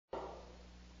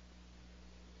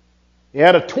He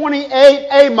had a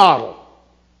 28A model.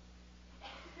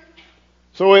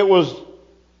 So it was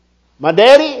my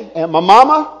daddy and my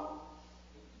mama,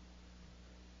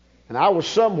 and I was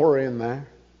somewhere in there,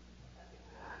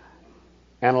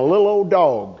 and a little old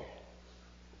dog.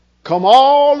 Come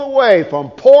all the way from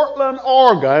Portland,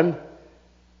 Oregon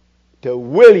to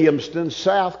Williamston,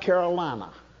 South Carolina.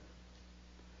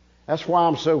 That's why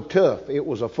I'm so tough. It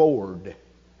was a Ford.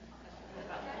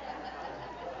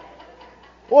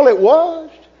 Well, it was.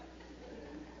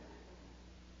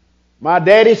 My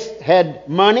daddy had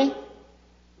money,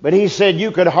 but he said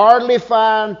you could hardly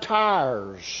find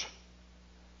tires.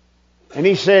 And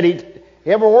he said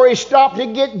everywhere he stopped to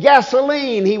get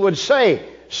gasoline, he would say,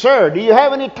 "Sir, do you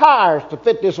have any tires to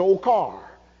fit this old car?"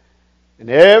 And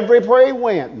everywhere he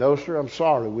went, "No, sir, I'm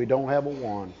sorry, we don't have a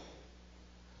one."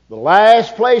 The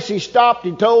last place he stopped,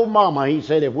 he told Mama, he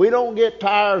said, "If we don't get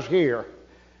tires here,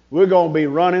 we're going to be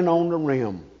running on the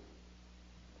rim."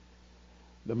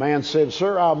 The man said,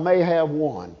 "Sir, I may have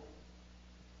one."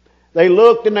 They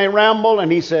looked and they rambled,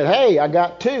 and he said, "Hey, I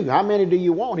got two. How many do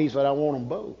you want?" He said, "I want them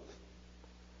both."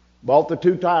 Bought the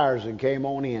two tires and came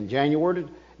on in. January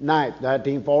 9th,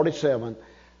 1947.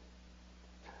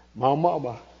 My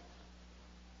mama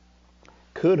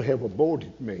could have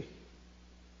aborted me,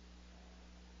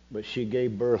 but she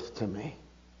gave birth to me.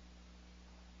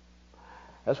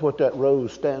 That's what that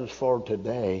rose stands for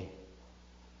today.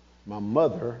 My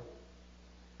mother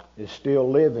is still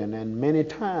living, and many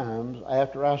times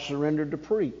after I surrendered to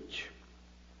preach,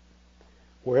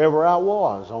 wherever I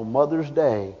was on Mother's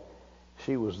Day,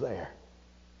 she was there.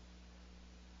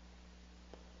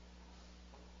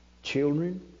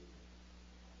 Children,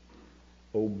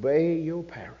 obey your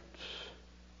parents.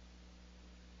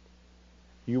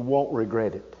 You won't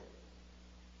regret it.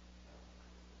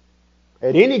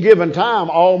 At any given time,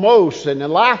 almost, in the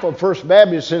life of First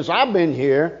Baptist since I've been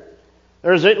here,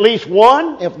 there's at least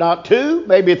one, if not two,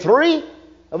 maybe three,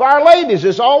 of our ladies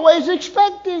that's always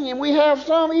expecting, and we have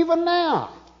some even now.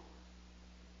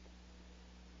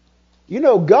 You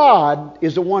know, God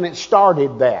is the one that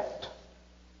started that.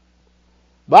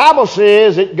 The Bible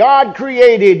says that God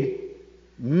created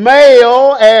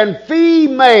male and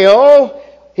female.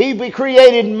 He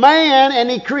created man and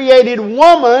He created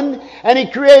woman, and He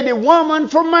created woman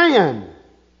for man.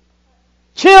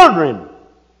 Children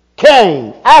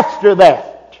came after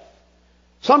that.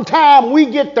 Sometimes we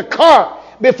get the cart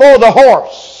before the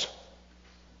horse.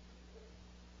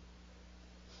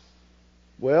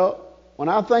 Well, when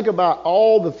I think about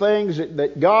all the things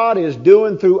that God is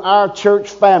doing through our church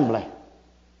family,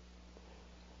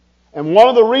 and one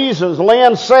of the reasons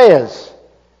Lynn says,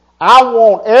 I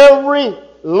want every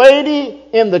lady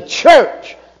in the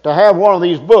church to have one of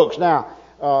these books. Now,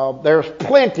 there's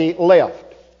plenty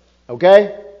left.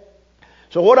 Okay?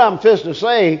 So what I'm fixing to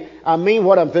say, I mean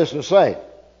what I'm fixing to say.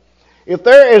 If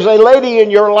there is a lady in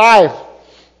your life,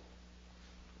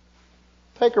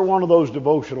 take her one of those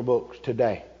devotional books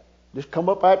today. Just come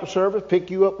up after service,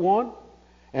 pick you up one,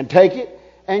 and take it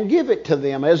and give it to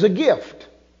them as a gift.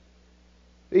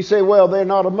 You say, well, they're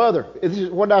not a mother.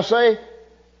 What did I say?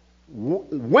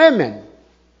 Women.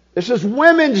 This is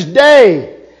Women's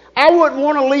Day. I wouldn't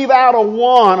want to leave out a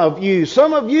one of you.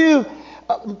 Some of you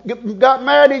got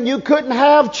married and you couldn't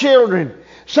have children.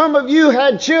 Some of you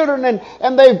had children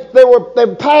and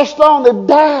they passed on, they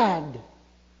died.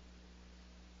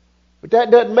 But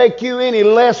that doesn't make you any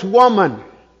less woman.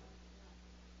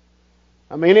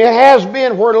 I mean, it has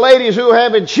been where ladies who are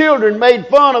having children made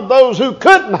fun of those who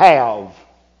couldn't have.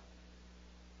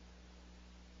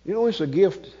 You know, it's a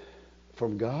gift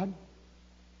from God.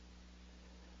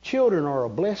 Children are a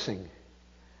blessing,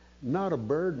 not a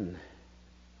burden.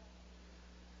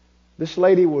 This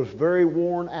lady was very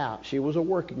worn out. She was a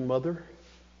working mother.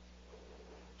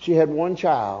 She had one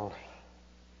child.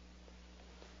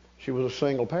 She was a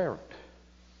single parent.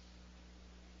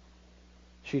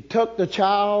 She took the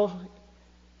child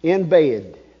in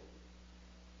bed,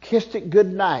 kissed it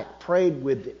good night, prayed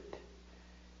with it,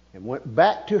 and went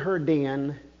back to her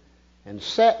den and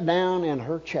sat down in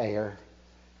her chair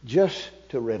just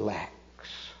to relax.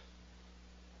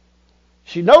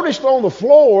 She noticed on the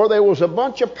floor there was a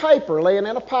bunch of paper laying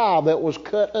in a pile that was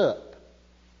cut up.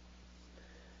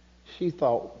 She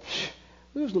thought,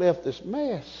 who's left this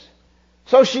mess?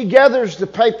 So she gathers the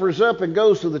papers up and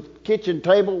goes to the kitchen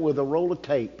table with a roll of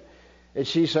tape. And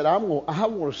she said, I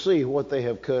want to see what they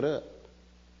have cut up.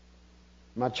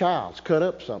 My child's cut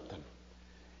up something.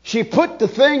 She put the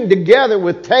thing together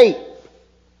with tape.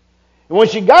 And when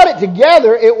she got it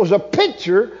together, it was a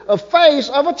picture, a face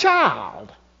of a child.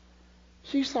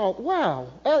 She thought, wow,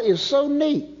 that is so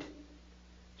neat.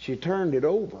 She turned it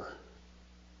over.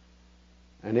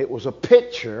 And it was a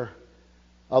picture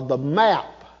of the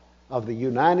map of the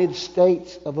United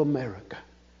States of America.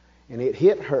 And it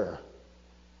hit her.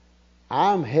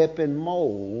 I'm helping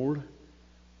mold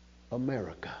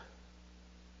America.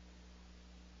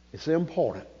 It's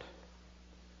important,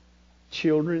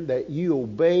 children, that you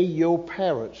obey your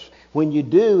parents. When you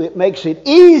do, it makes it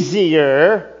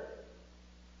easier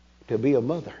to be a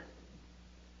mother.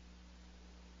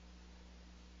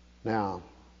 Now,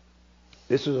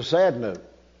 this is a sad note.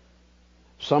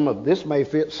 Some of this may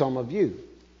fit some of you.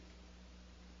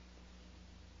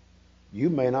 You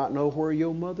may not know where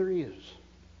your mother is.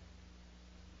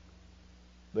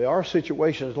 There are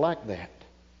situations like that,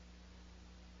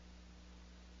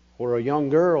 where a young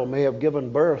girl may have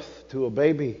given birth to a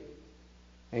baby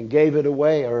and gave it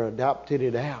away or adopted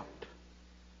it out.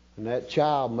 And that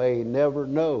child may never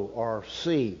know or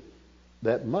see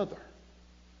that mother.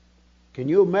 Can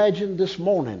you imagine this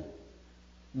morning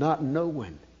not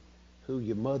knowing who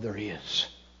your mother is?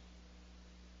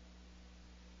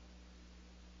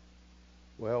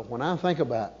 Well, when I think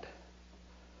about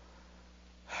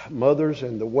mothers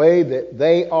and the way that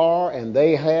they are and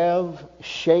they have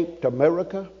shaped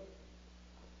America,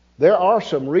 there are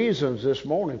some reasons this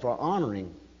morning for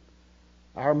honoring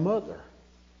our mother.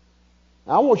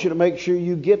 I want you to make sure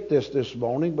you get this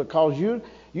morning, because you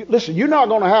listen, you're not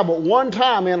going to have but one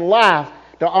time in life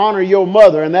to honor your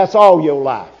mother, and that's all your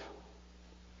life.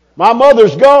 My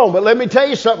mother's gone, but let me tell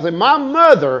you something. My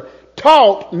mother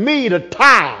taught me to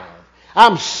tithe.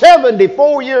 I'm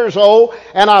 74 years old,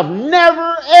 and I've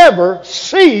never, ever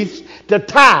ceased to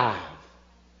tithe.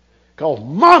 Because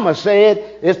Mama said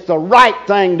it's the right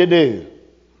thing to do.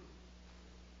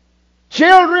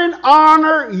 Children,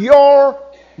 honor your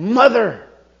mother,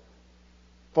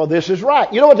 for this is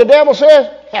right. You know what the devil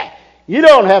says? You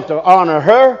don't have to honor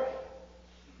her.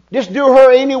 Just do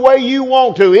her any way you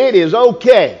want to. It is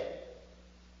okay.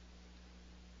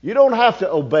 You don't have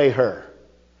to obey her.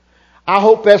 I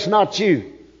hope that's not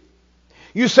you.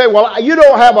 You say, well, you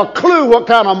don't have a clue what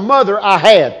kind of mother I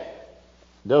had.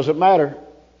 Doesn't matter.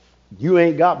 You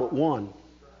ain't got but one.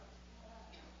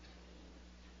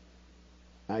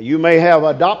 Now, you may have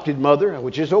an adopted mother,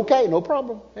 which is okay, no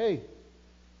problem. Hey.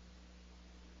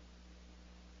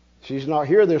 She's not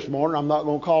here this morning. I'm not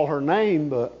going to call her name,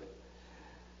 but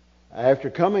after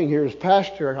coming here as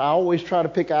pastor, I always try to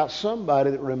pick out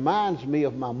somebody that reminds me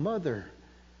of my mother.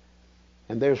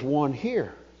 And there's one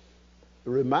here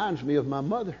that reminds me of my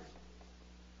mother.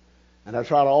 And I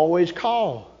try to always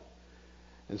call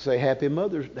and say, Happy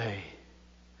Mother's Day.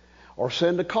 Or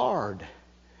send a card.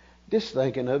 Just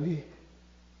thinking of you.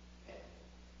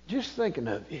 Just thinking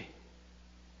of you.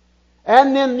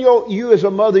 And then you as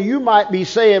a mother, you might be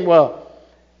saying, well,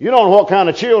 you don't know what kind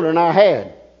of children I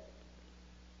had.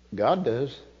 God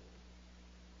does.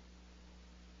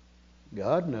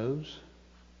 God knows.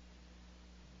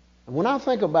 And when I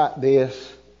think about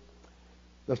this,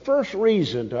 the first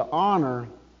reason to honor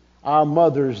our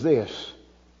mother is this: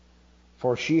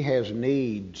 for she has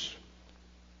needs.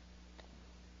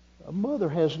 A mother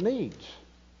has needs.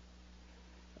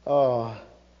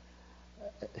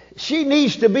 She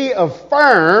needs to be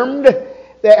affirmed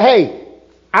that, hey,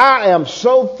 I am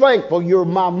so thankful you're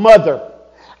my mother.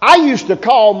 I used to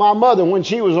call my mother when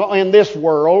she was in this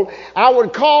world. I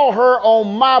would call her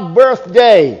on my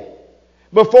birthday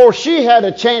before she had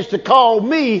a chance to call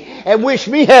me and wish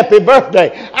me happy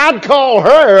birthday. I'd call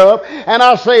her up and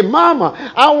I'd say,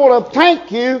 Mama, I want to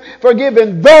thank you for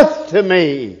giving birth to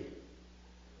me.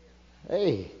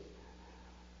 Hey,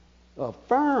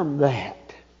 affirm that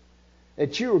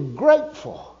you're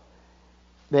grateful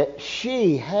that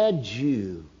she had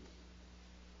you.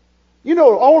 You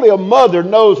know, only a mother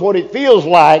knows what it feels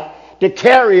like to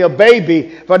carry a baby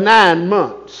for 9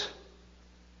 months.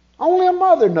 Only a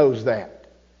mother knows that.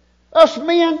 Us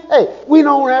men, hey, we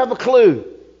don't have a clue.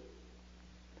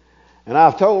 And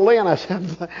I've told Lynn, I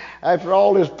said, after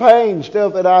all this pain and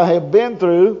stuff that I have been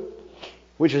through,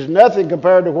 which is nothing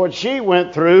compared to what she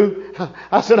went through,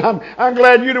 I said, I'm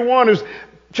glad you're the one who's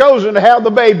chosen to have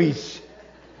the babies.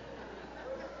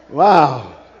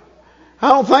 Wow. I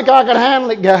don't think I could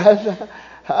handle it, guys.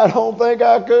 I don't think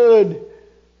I could.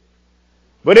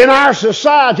 But in our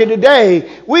society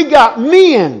today, we got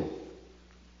men.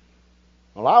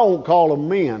 Well, I won't call them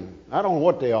men. I don't know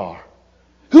what they are.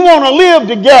 Who want to live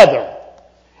together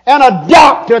and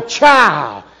adopt a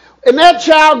child. And that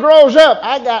child grows up.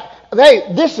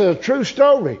 This is a true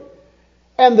story.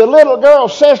 And the little girl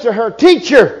says to her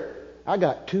teacher, I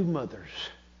got 2 mothers.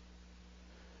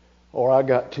 Or I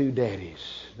got 2 daddies.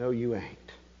 No, you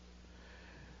ain't.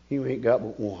 You ain't got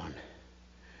but one.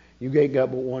 You ain't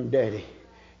got but one daddy.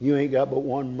 You ain't got but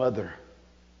one mother.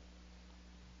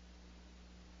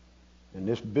 And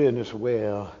this business,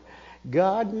 well,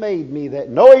 God made me that.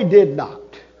 No, He did not.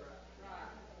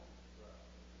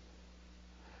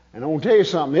 And I want to tell you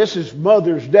something. This is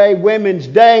Mother's Day, Women's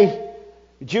Day.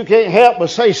 But you can't help but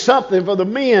say something for the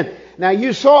men. Now,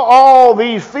 you saw all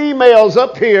these females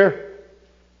up here,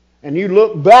 and you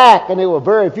look back, and there were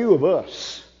very few of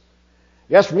us.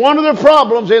 That's one of the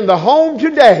problems in the home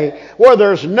today, where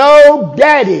there's no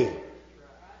daddy.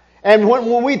 And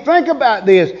when we think about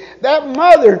this, that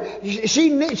mother,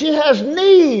 she has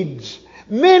needs.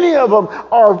 Many of them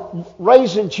are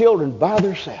raising children by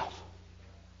themselves.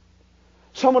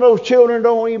 Some of those children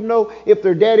don't even know if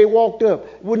their daddy walked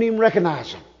up, wouldn't even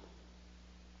recognize them.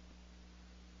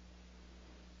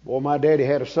 Boy, my daddy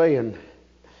had a saying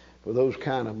for those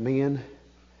kind of men.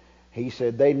 He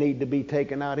said they need to be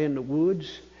taken out in the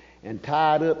woods and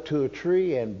tied up to a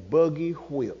tree and buggy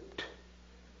whipped.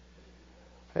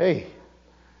 Hey,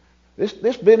 this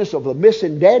business of the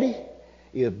missing daddy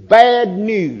is bad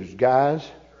news, guys.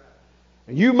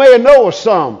 And you may know of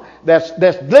some that's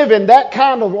living that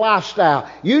kind of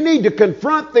lifestyle. You need to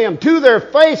confront them to their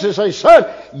face and say, son,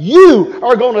 you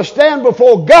are going to stand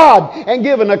before God and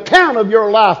give an account of your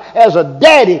life as a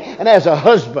daddy and as a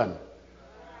husband.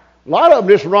 A lot of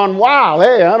them just run wild.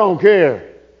 Hey, I don't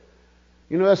care.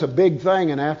 You know, that's a big thing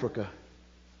in Africa.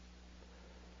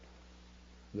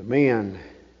 The men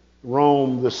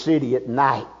roam the city at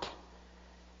night,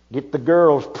 get the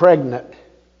girls pregnant,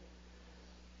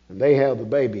 and they have the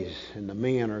babies, and the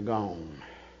men are gone.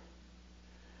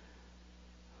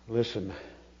 Listen,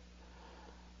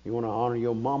 you want to honor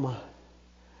your mama?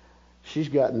 She's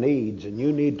got needs, and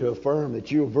you need to affirm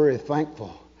that you're very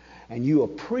thankful and you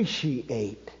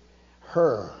appreciate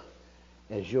her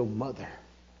as your mother.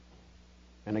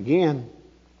 And again,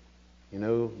 you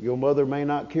know, your mother may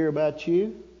not care about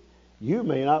you. You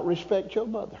may not respect your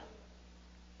mother.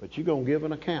 But you're going to give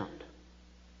an account.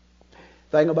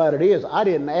 Thing about it is, I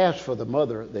didn't ask for the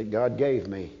mother that God gave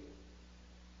me.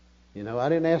 You know, I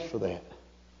didn't ask for that.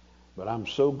 But I'm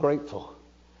so grateful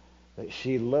that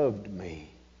she loved me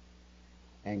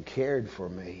and cared for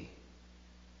me.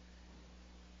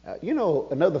 You know,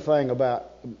 another thing about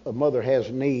a mother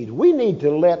has needs. We need to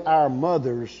let our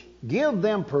mothers, give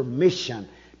them permission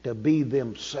to be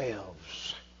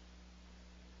themselves.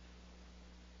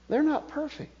 They're not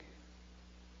perfect.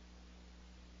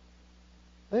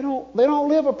 They don't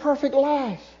live a perfect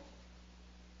life.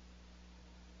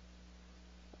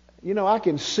 You know, I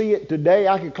can see it today.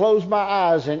 I can close my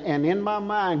eyes and in my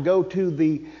mind go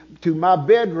to my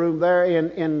bedroom there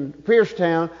in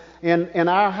Piercetown in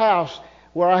our house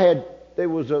where it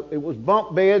was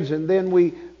bunk beds, and then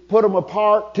we put them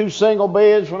apart, 2 single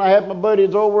beds. When I had my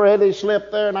buddies over, they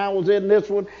slept there and I was in this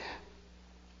one.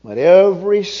 But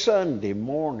every Sunday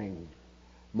morning,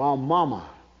 my mama,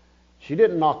 she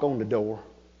didn't knock on the door.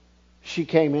 She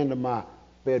came into my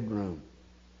bedroom,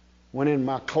 went in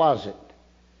my closet,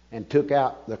 and took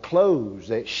out the clothes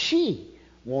that she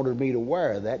wanted me to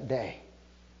wear that day.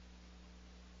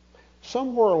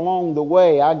 Somewhere along the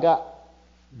way, I got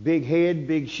big head,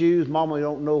 big shoes. Mama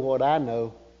don't know what I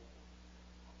know.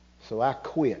 So I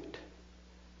quit.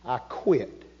 I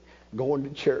quit going to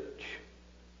church.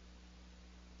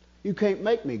 You can't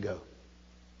make me go.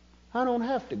 I don't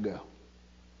have to go.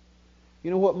 You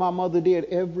know what my mother did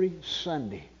every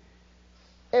Sunday?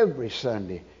 Every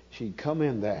Sunday, she'd come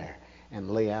in there and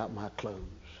lay out my clothes.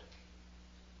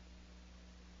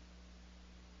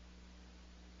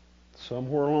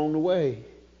 Somewhere along the way,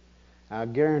 I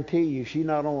guarantee you, she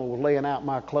not only was laying out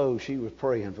my clothes, she was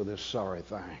praying for this sorry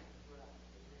thing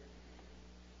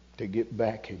to get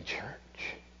back in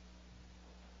church.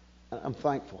 I'm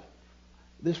thankful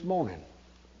this morning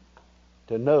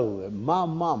to know that my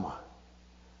mama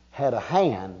had a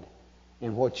hand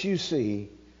in what you see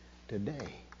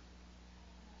today.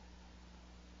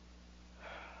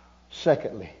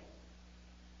 Secondly,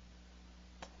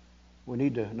 we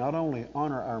need to not only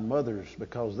honor our mothers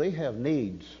because they have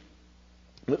needs,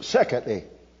 but secondly,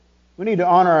 we need to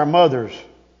honor our mothers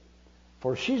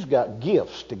for she's got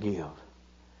gifts to give.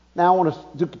 Now I want to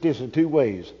look at this in 2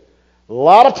 ways. A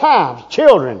lot of times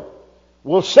children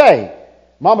will say,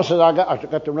 Mama says, I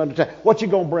got to run to town. What you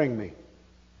going to bring me?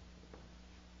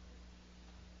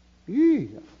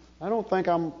 I don't think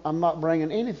I'm not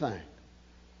bringing anything.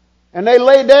 And they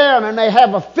lay down and they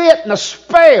have a fit and a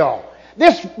spell.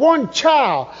 This one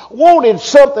child wanted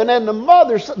something, and the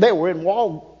mother, they were in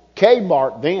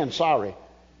Kmart then, sorry,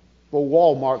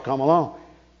 before Walmart come along.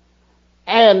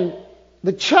 And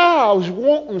the child's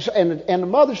wanting, and the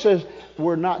mother says,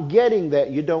 we're not getting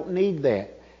that. You don't need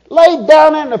that. laid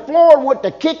down on the floor and went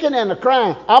to kicking and to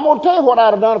crying. I'm going to tell you what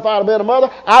I'd have done if I'd have been a mother.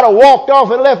 I'd have walked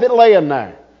off and left it laying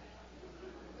there.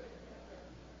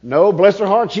 No, bless her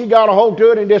heart, she got a hold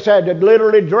to it and just had to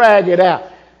literally drag it out.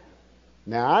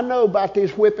 Now, I know about these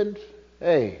whippings.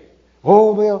 Hey,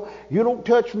 oh, well, you don't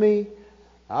touch me.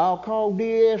 I'll call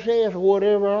DSS or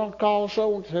whatever. I'll call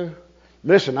so-and-so.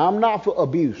 Listen, I'm not for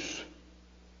abuse.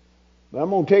 But I'm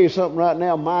going to tell you something right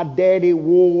now. My daddy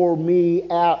wore me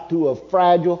out to a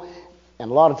fragile, and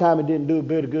a lot of time it didn't do a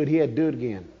bit of good. He had to do it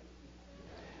again.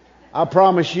 I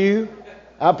promise you,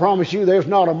 there's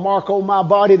not a mark on my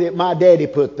body that my daddy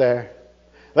put there.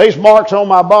 There's marks on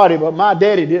my body, but my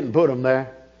daddy didn't put them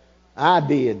there. I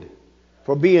did,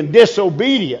 for being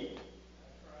disobedient.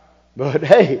 But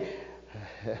hey,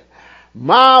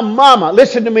 my mama,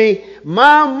 listen to me,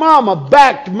 my mama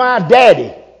backed my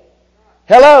daddy.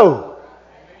 Hello.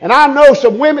 And I know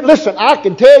some women, listen, I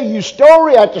can tell you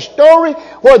story after story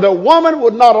where the woman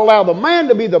would not allow the man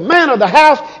to be the man of the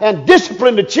house and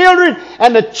discipline the children,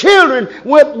 and the children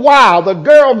went wild. The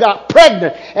girl got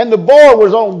pregnant and the boy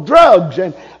was on drugs.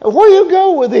 And where you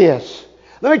go with this?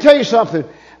 Let me tell you something,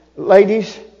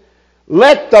 ladies.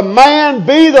 Let the man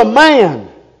be the man.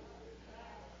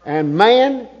 And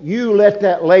man, you let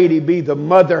that lady be the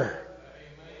mother.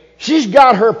 She's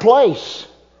got her place.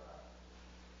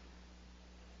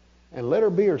 And let her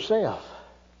be herself.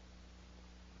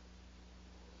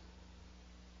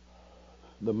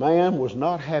 The man was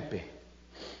not happy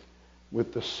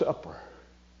with the supper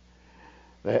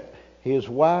that his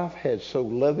wife had so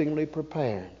lovingly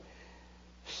prepared.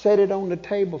 Set it on the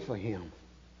table for him.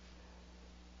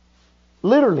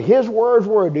 Literally, his words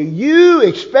were, "Do you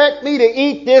expect me to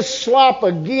eat this slop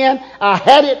again? I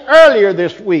had it earlier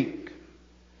this week."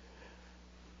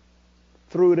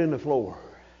 Threw it in the floor.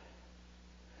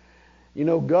 You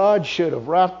know, God should have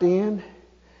right then,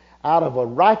 out of a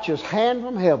righteous hand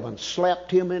from heaven,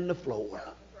 slapped him in the floor.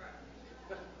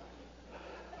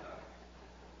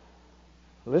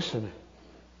 Listen,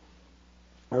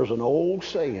 there's an old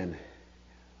saying,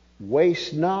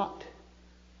 waste not,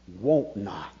 want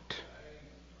not.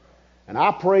 And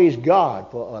I praise God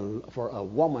for a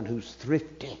woman who's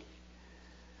thrifty.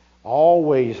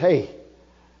 Always, hey,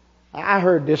 I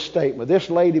heard this statement. This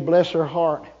lady, bless her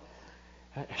heart,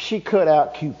 she cut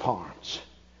out coupons,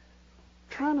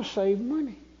 trying to save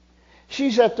money.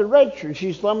 She's at the register and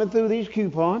she's thumbing through these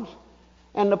coupons,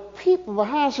 and the people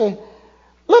behind say,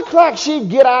 "Looks like she'd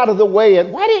get out of the way.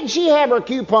 And why didn't she have her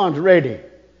coupons ready?"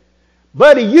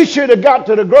 Buddy, you should have got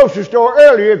to the grocery store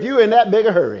earlier if you were in that big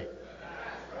a hurry.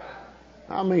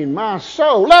 I mean, my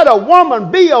soul. Let a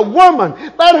woman be a woman.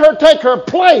 Let her take her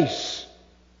place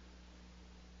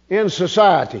in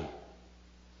society.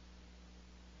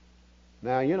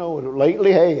 Now, you know,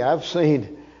 lately, hey, I've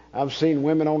seen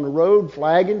women on the road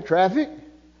flagging traffic.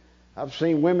 I've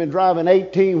seen women driving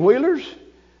 18-wheelers,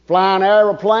 flying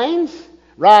airplanes,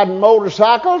 riding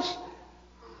motorcycles.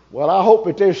 Well, I hope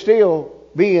that they're still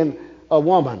being a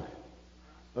woman.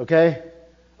 Okay?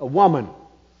 A woman.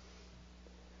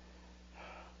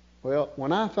 Well,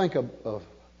 when I think of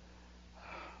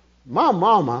my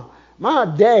mama, my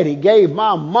daddy gave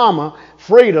my mama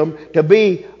freedom to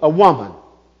be a woman.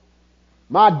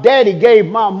 My daddy gave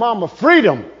my mama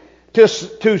freedom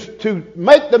to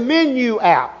make the menu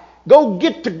out, go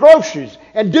get the groceries,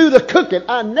 and do the cooking.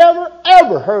 I never,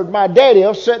 ever heard my daddy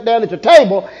else sit down at the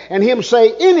table and him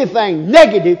say anything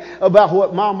negative about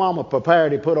what my mama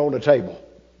prepared to put on the table.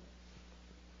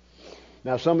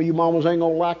 Now, some of you mamas ain't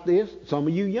going to like this. Some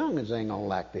of you youngins ain't going to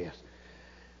like this.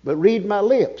 But read my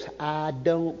lips. I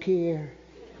don't care.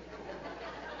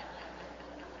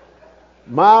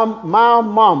 My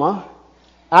mama,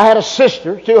 I had a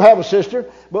sister, still have a sister,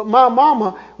 but my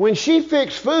mama, when she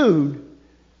fixed food,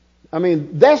 I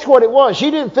mean, that's what it was.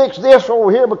 She didn't fix this over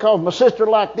here because my sister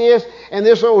liked this, and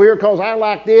this over here because I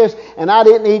like this, and I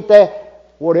didn't eat that.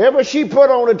 Whatever she put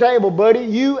on the table, buddy,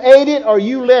 you ate it or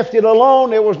you left it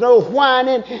alone. There was no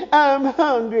whining, "I'm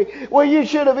hungry." Well, you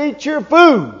should have eaten your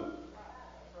food.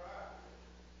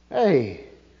 Hey,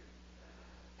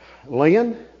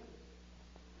 Lynn,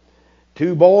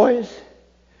 2 boys.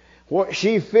 What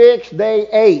she fixed, they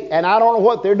ate. And I don't know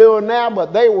what they're doing now,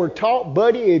 but they were taught,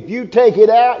 buddy, if you take it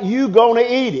out, you're going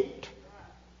to eat it.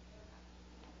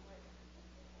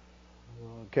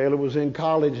 Caleb was in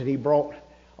college and he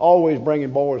always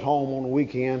bringing boys home on the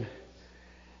weekend.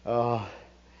 And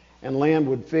Lynn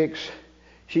would fix,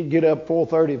 she'd get up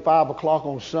 4:30, 5 o'clock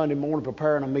on Sunday morning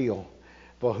preparing a meal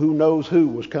for who knows who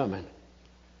was coming.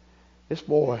 This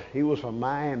boy, he was from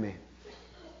Miami.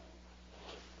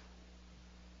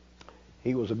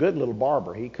 He was a good little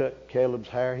barber. He cut Caleb's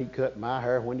hair. He cut my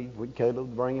hair when Caleb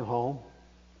would bring him home.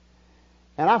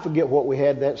 And I forget what we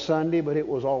had that Sunday, but it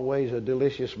was always a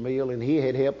delicious meal. And he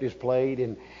had helped his plate,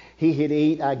 and he had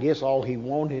eat, I guess, all he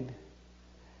wanted.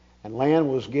 And Lan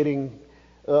was getting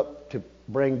up to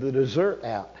bring the dessert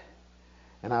out.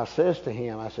 And I says to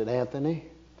him, I said, Anthony,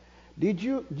 do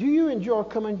you enjoy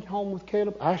coming home with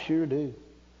Caleb? I sure do.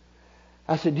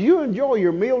 I said, do you enjoy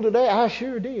your meal today? I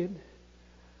sure did.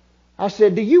 I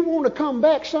said, do you want to come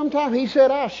back sometime? He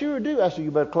said, I sure do. I said, you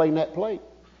better clean that plate.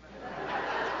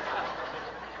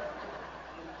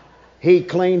 He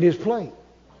cleaned his plate.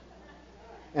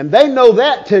 And they know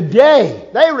that today.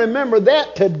 They remember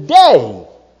that today.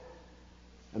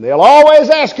 And they'll always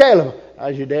ask Caleb,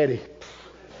 how's your daddy?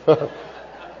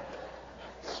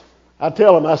 I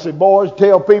tell them, I said, boys,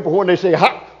 tell people when they say,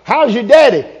 how's your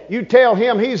daddy? You tell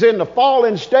him he's in the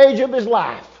falling stage of his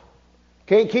life.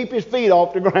 Can't keep his feet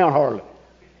off the ground hardly.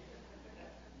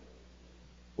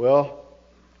 Well,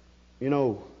 you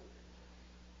know,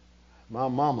 my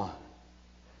mama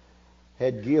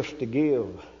had gifts to give.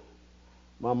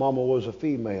 My mama was a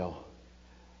female.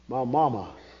 My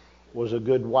mama was a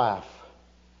good wife.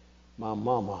 My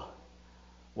mama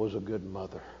was a good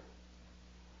mother.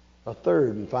 A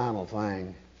third and final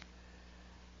thing.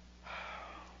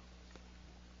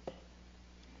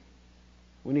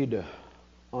 We need to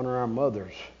honor our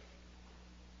mothers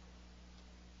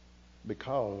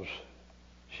because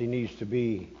she needs to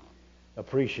be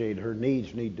appreciated. Her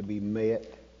needs need to be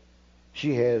met.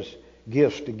 She has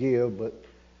gifts to give, but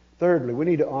thirdly, we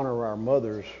need to honor our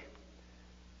mothers,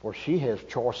 for she has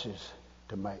choices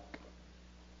to make.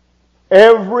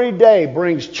 Every day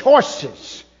brings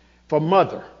choices for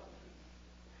mother.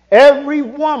 Every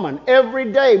woman,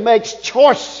 every day makes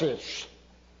choices.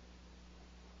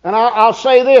 And I'll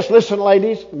say this, listen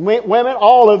ladies, women,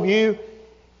 all of you,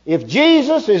 if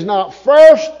Jesus is not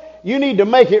first, you need to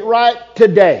make it right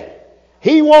today.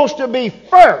 He wants to be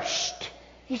first.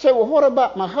 You say, well, what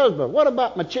about my husband? What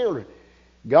about my children?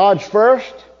 God's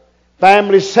first,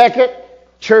 family second,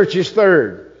 church is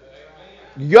third.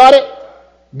 You got it?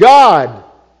 God,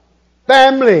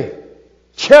 family,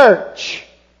 church.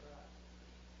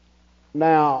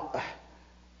 Now,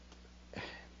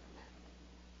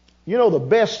 you know the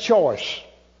best choice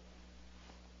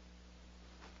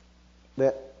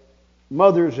that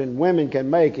mothers and women can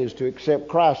make is to accept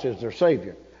Christ as their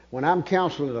Savior. When I'm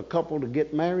counseling a couple to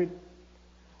get married,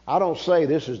 I don't say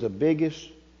this is the biggest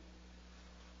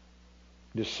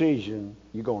decision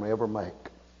you're going to ever make.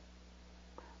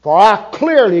 For I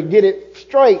clearly get it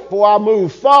straight before I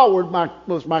move forward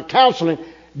with my counseling.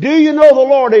 Do you know the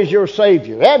Lord is your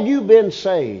Savior? Have you been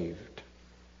saved?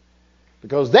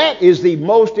 Because that is the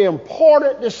most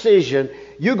important decision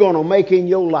you're going to make in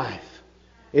your life.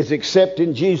 Is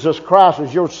accepting Jesus Christ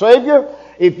as your Savior.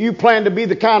 If you plan to be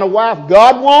the kind of wife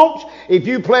God wants, if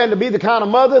you plan to be the kind of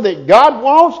mother that God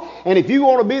wants, and if you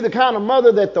want to be the kind of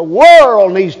mother that the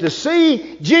world needs to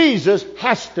see, Jesus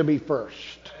has to be first.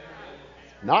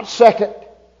 Not second,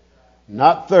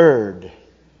 not third.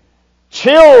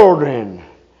 Children,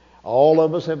 all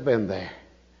of us have been there.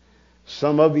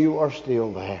 Some of you are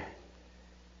still there.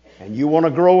 And you want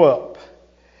to grow up.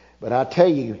 But I tell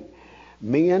you,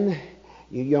 men,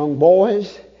 you young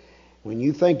boys, when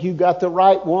you think you got the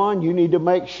right one, you need to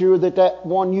make sure that that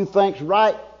one you think's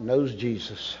right knows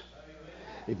Jesus.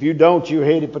 If you don't, you're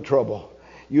headed for trouble.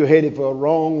 You're headed for a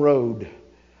wrong road.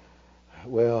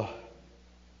 Well,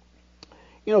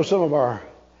 you know, some of our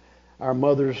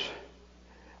mothers,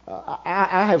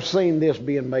 I have seen this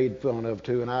being made fun of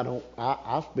too, and I don't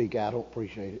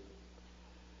appreciate it.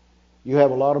 You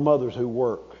have a lot of mothers who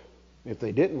work. If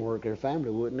they didn't work, their family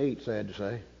wouldn't eat, sad to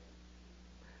say.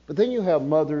 But then you have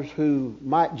mothers who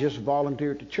might just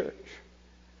volunteer to church,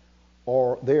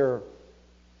 or they're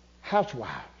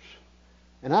housewives.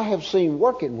 And I have seen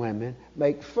working women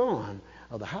make fun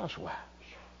of the housewives.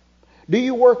 Do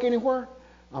you work anywhere?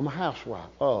 I'm a housewife.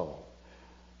 Oh.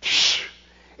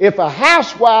 If a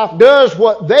housewife does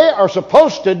what they are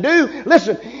supposed to do,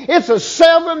 listen, it's a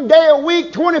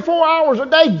 7-day-a-week, 24 hours a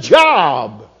day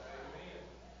job.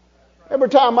 Every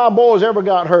time my boys ever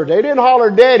got hurt, they didn't holler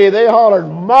daddy, they hollered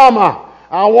mama.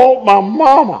 I want my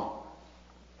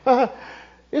mama.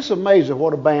 It's amazing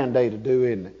what a Band-Aid to do,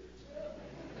 isn't it?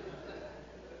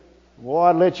 Well,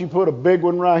 I'd let you put a big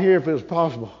one right here if it was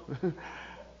possible.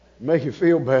 Make you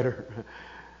feel better.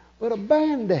 But a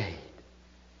Band-Aid.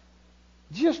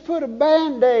 Just put a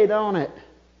Band-Aid on it.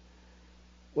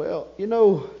 Well, you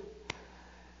know,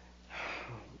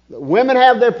 women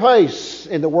have their place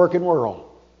in the working world.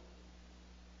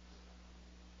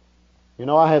 You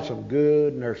know, I had some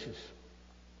good nurses.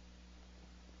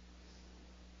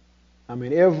 I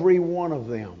mean, every one of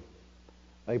them.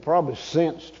 They probably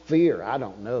sensed fear. I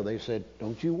don't know. They said,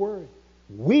 don't you worry.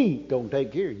 We going to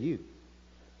take care of you.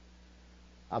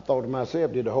 I thought to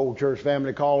myself, did the whole church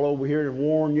family call over here and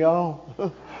warn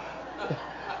y'all?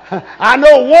 I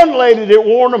know one lady that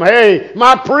warned them, hey,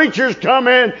 my preacher's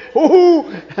coming.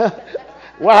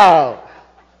 Wow.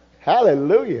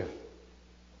 Hallelujah.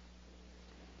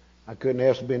 I couldn't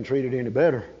have been treated any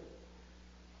better.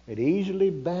 At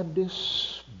Easley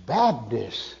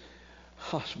Baptist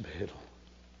Hospital.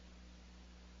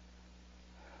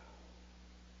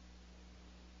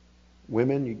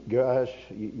 Women, you guys,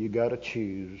 you got to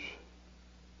choose.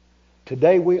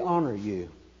 Today we honor you.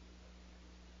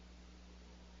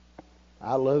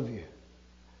 I love you.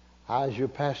 I, as your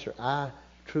pastor, I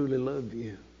truly love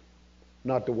you.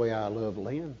 Not the way I love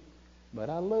Lynn, but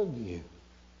I love you.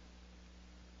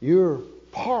 You're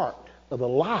part of the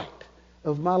light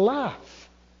of my life.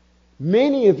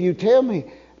 Many of you tell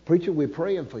me, preacher, we're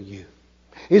praying for you.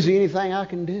 Is there anything I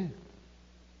can do?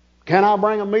 Can I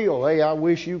bring a meal? Hey, I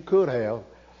wish you could have.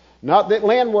 Not that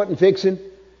Lynn wasn't fixing,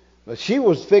 but she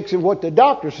was fixing what the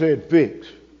doctor said fix.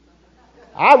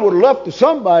 I would have loved for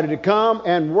somebody to come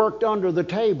and worked under the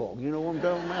table. You know what I'm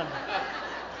talking about?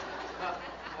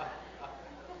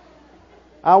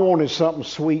 I wanted something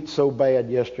sweet so bad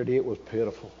yesterday, it was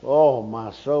pitiful. Oh,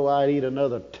 my soul, I'd eat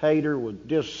another tater with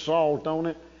just salt on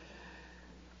it.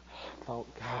 I thought,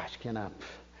 gosh, can I?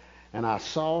 And I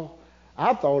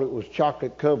thought it was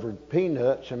chocolate-covered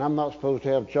peanuts, and I'm not supposed to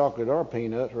have chocolate or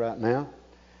peanuts right now.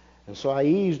 And so I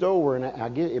eased over, and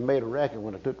it made a racket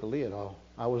when I took the lid off.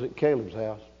 I was at Caleb's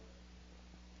house.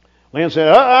 Lynn said,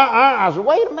 I said,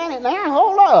 wait a minute now,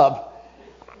 hold up.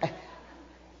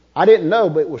 I didn't know,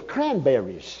 but it was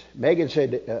cranberries. Megan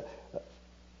said,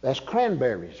 that's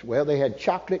cranberries. Well, they had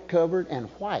chocolate covered and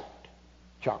white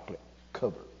chocolate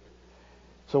covered.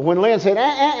 So when Lynn said,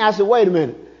 I said, wait a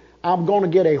minute. I'm going to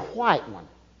get a white one.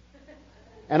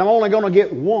 And I'm only going to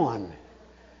get one.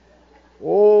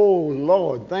 Oh,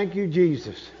 Lord, thank you,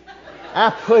 Jesus.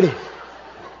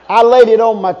 I laid it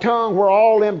on my tongue where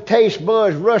all them taste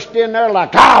buds rushed in there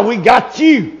like, we got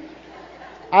you.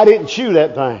 I didn't chew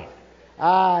that thing.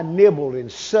 I nibbled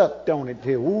and sucked on it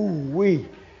till, ooh-wee.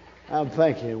 I'm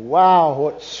thinking, wow,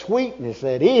 what sweetness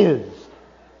that is.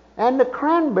 And the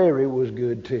cranberry was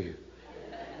good too.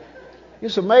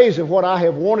 It's amazing what I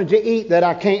have wanted to eat that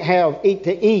I can't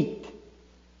eat.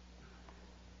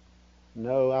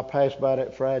 No, I passed by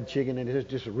that fried chicken and it's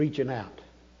just reaching out.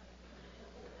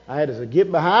 I had to say,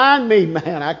 get behind me,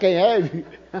 man. I can't have you.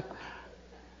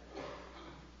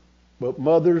 But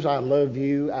mothers, I love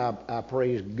you. I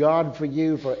praise God for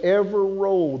you, for every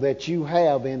role that you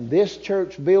have in this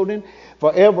church building,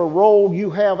 for every role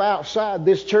you have outside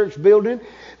this church building,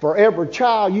 for every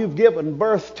child you've given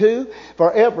birth to,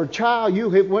 for every child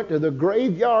you have went to the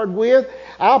graveyard with.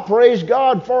 I praise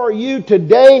God for you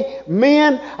today.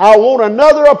 Men, I want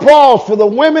another applause for the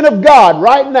women of God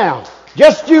right now.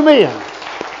 Just you men.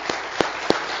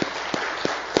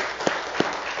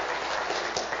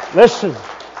 Listen.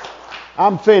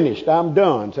 I'm finished. I'm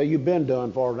done. So you've been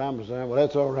done for it. I'm saying, well,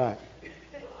 that's all right.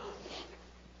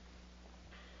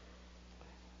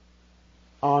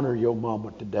 Honor your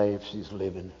mama today if she's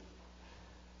living.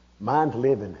 Mine's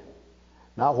living.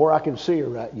 Not where I can see her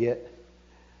right yet,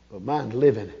 but mine's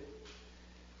living.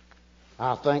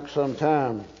 I think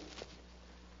sometime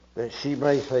that she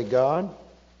may say, God,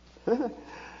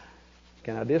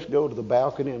 can I just go to the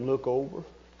balcony and look over?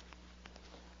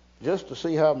 Just to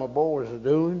see how my boys are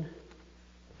doing?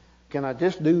 Can I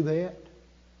just do that?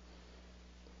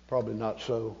 Probably not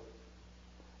so.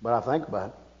 But I think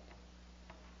about it.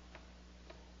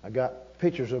 I got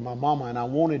pictures of my mama, and I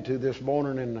wanted to this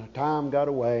morning, and the time got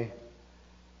away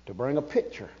to bring a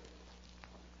picture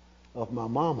of my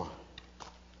mama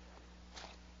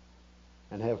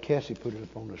and have Cassie put it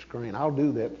up on the screen. I'll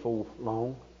do that before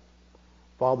long.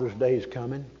 Father's Day is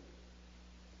coming.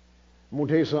 I'm going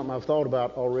to tell you something I've thought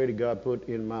about already. God put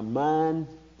in my mind.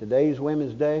 Today's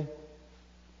Women's Day.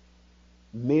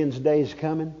 Men's Day is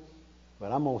coming.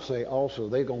 But I'm going to say also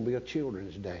there's going to be a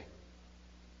Children's Day.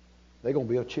 There's going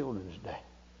to be a Children's Day.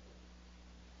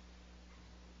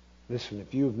 Listen,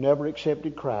 if you've never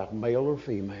accepted Christ, male or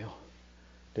female,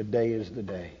 today is the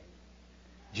day.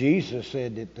 Jesus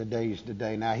said that today's the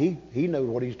day. Now, he knows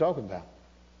what he's talking about.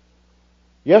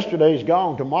 Yesterday's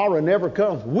gone. Tomorrow never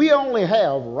comes. We only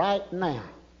have right now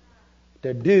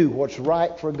to do what's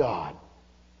right for God.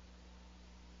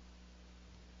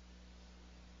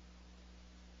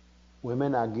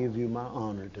 Women, I give you my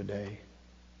honor today.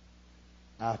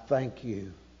 I thank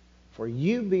you for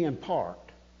you being part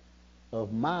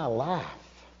of my life.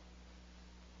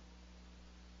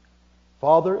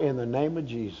 Father, in the name of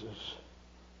Jesus,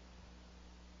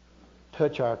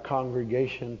 touch our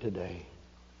congregation today.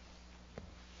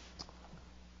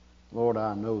 Lord,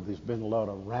 I know there's been a lot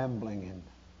of rambling,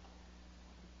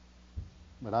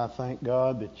 but I thank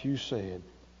God that you said,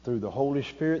 through the Holy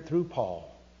Spirit, through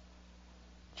Paul,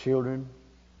 children,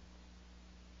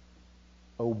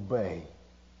 obey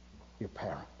your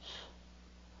parents.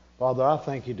 Father, I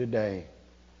thank you today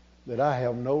that I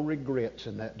have no regrets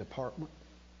in that department.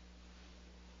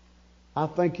 I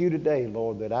thank you today,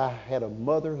 Lord, that I had a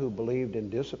mother who believed in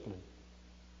discipline.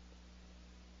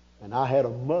 And I had a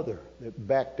mother that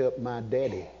backed up my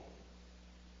daddy.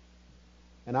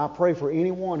 And I pray for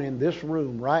anyone in this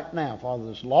room right now, Father,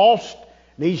 that's lost,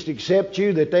 needs to accept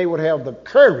you, that they would have the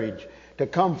courage to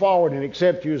come forward and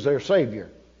accept you as their Savior.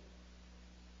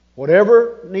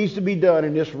 Whatever needs to be done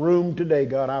in this room today,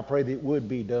 God, I pray that it would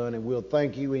be done, and we'll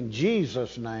thank you in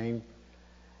Jesus' name.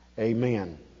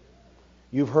 Amen.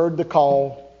 You've heard the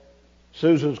call.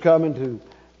 Susan's coming to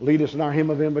lead us in our hymn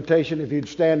of invitation. If you'd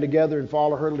stand together and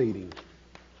follow her leading.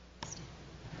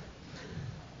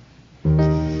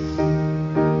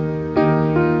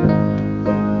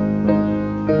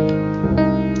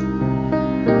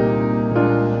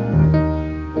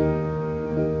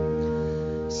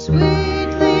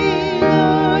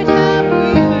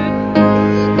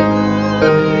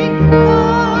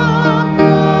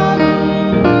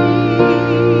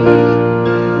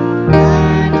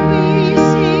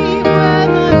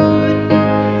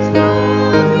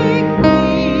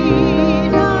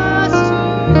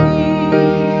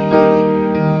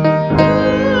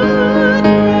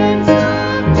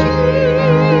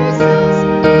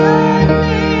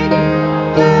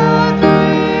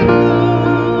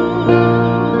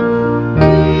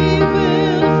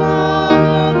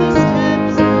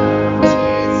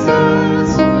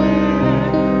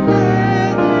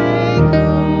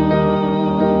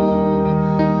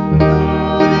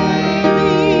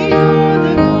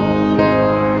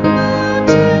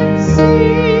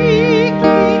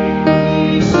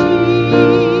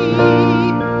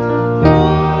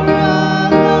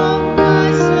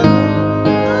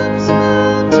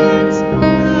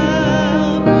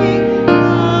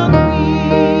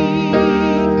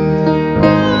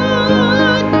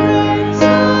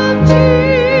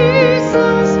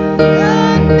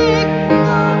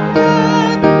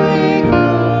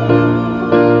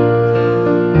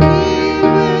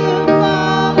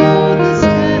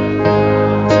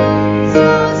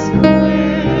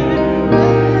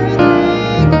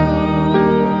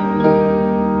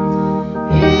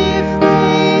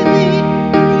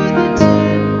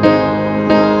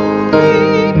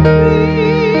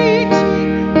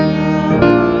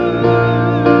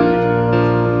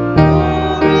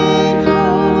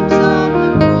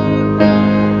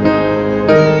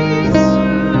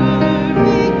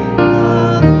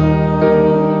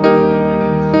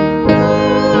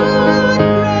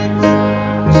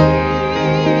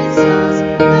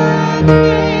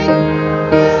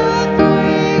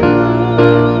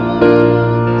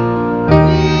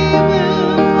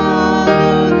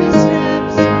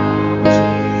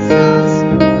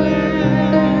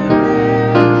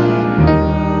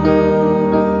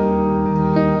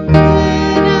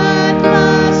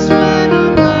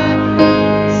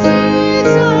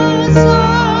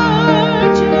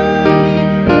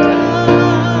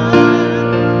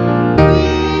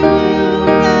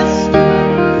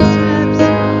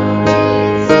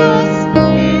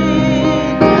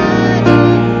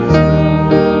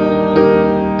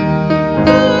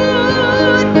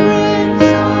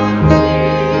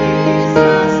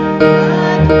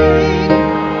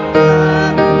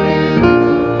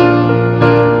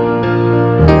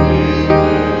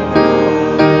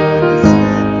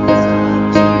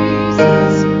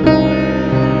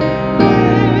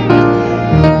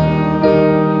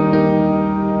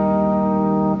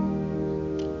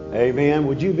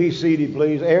 Seated,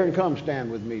 please. Aaron, come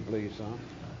stand with me, please, son.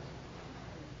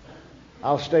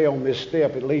 I'll stay on this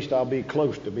step. At least I'll be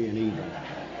close to being even.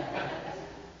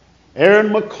 Aaron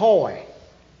McCoy.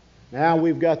 Now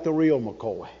we've got the real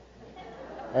McCoy.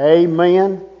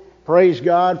 Amen. Praise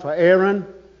God for Aaron.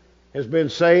 Has been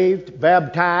saved,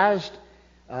 baptized.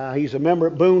 He's a member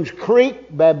at Boones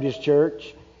Creek Baptist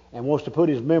Church and wants to put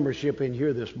his membership in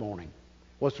here this morning.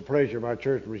 What's the pleasure of our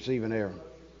church receiving Aaron?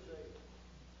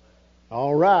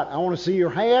 All right. I want to see your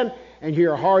hand and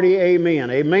hear a hearty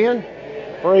amen. Amen?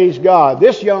 Amen. Praise God.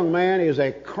 This young man is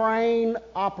a crane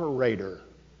operator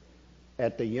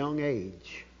at the young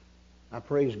age. I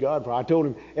praise God for it. I told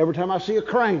him every time I see a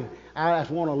crane, I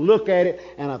just want to look at it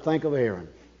and I think of Aaron.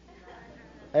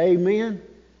 Amen.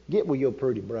 Get with your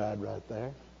pretty bride right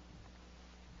there.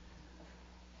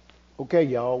 Okay,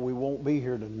 y'all, we won't be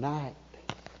here tonight.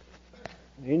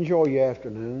 Enjoy your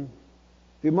afternoon.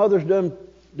 If your mother's done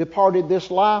departed this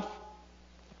life,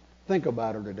 think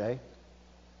about her today.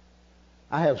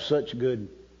 I have such good,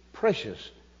 precious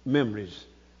memories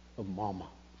of Mama.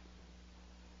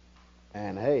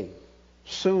 And hey,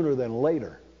 sooner than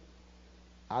later,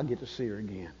 I'll get to see her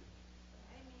again.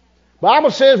 Bible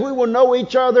says we will know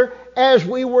each other as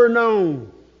we were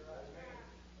known.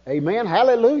 Amen.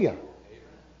 Hallelujah.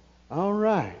 All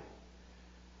right.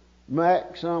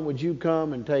 Mac, son, would you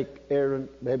come and take Aaron?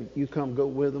 Maybe you come go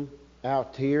with them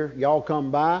out here. Y'all come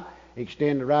by,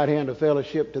 extend the right hand of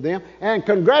fellowship to them, and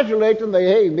congratulate them.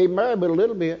 They be married but a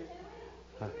little bit.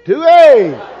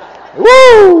 2A.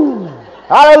 Woo!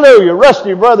 Hallelujah.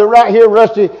 Rusty, brother, right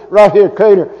here,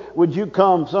 Cater. Would you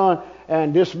come, son,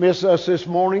 and dismiss us this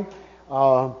morning?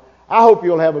 I hope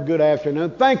you'll have a good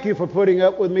afternoon. Thank you for putting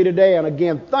up with me today. And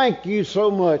again, thank you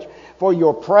so much for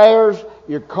your prayers,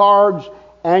 your cards,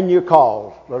 and your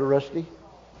calls. Brother Rusty?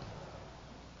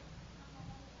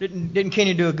 Didn't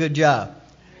Kenny do a good job?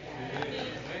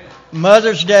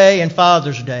 Mother's Day and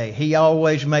Father's Day, he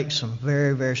always makes them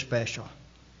very, very special.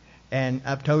 And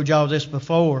I've told y'all this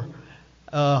before.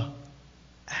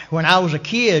 When I was a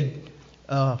kid,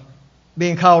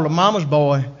 being called a mama's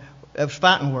boy, that was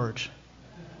fighting words.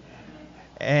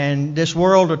 And this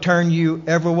world will turn you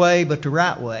every way but the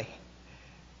right way.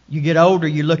 You get older,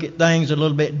 you look at things a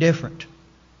little bit different.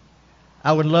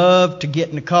 I would love to get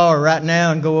in the car right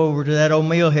now and go over to that old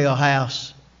Mill Hill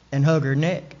house and hug her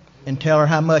neck and tell her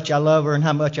how much I love her and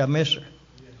how much I miss her.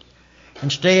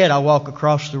 Instead, I walk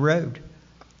across the road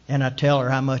and I tell her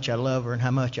how much I love her and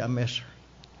how much I miss her.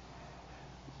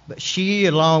 But she,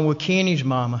 along with Kenny's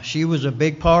mama, she was a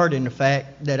big part in the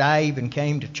fact that I even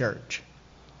came to church.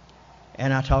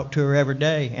 And I talk to her every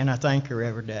day, and I thank her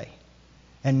every day.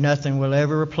 And nothing will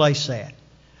ever replace that.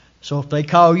 So if they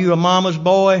call you a mama's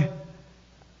boy,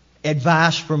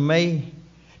 advice from me,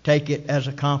 take it as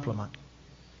a compliment.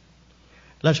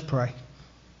 Let's pray.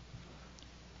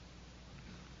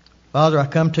 Father, I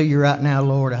come to you right now,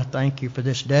 Lord. I thank you for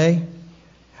this day.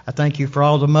 I thank you for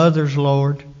all the mothers,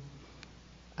 Lord.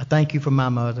 I thank you for my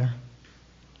mother.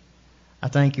 I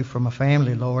thank you for my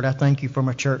family, Lord. I thank you for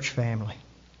my church family.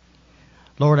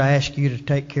 Lord, I ask you to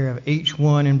take care of each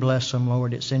one and bless them,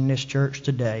 Lord, that's in this church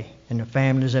today and the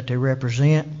families that they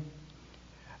represent.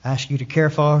 I ask you to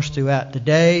care for us throughout the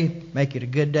day. Make it a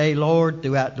good day, Lord,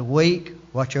 throughout the week.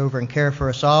 Watch over and care for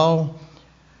us all.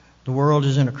 The world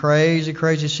is in a crazy,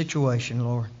 crazy situation,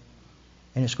 Lord.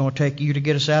 And it's going to take you to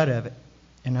get us out of it.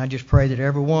 And I just pray that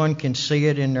everyone can see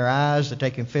it in their eyes, that they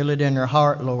can feel it in their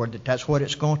heart, Lord, that that's what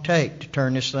it's going to take to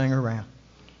turn this thing around.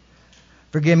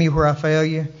 Forgive me where I fail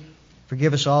you.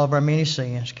 Forgive us all of our many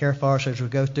sins. Care for us as we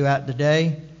go throughout the day.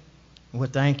 And we'll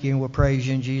thank you and we'll praise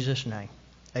you in Jesus' name.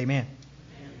 Amen.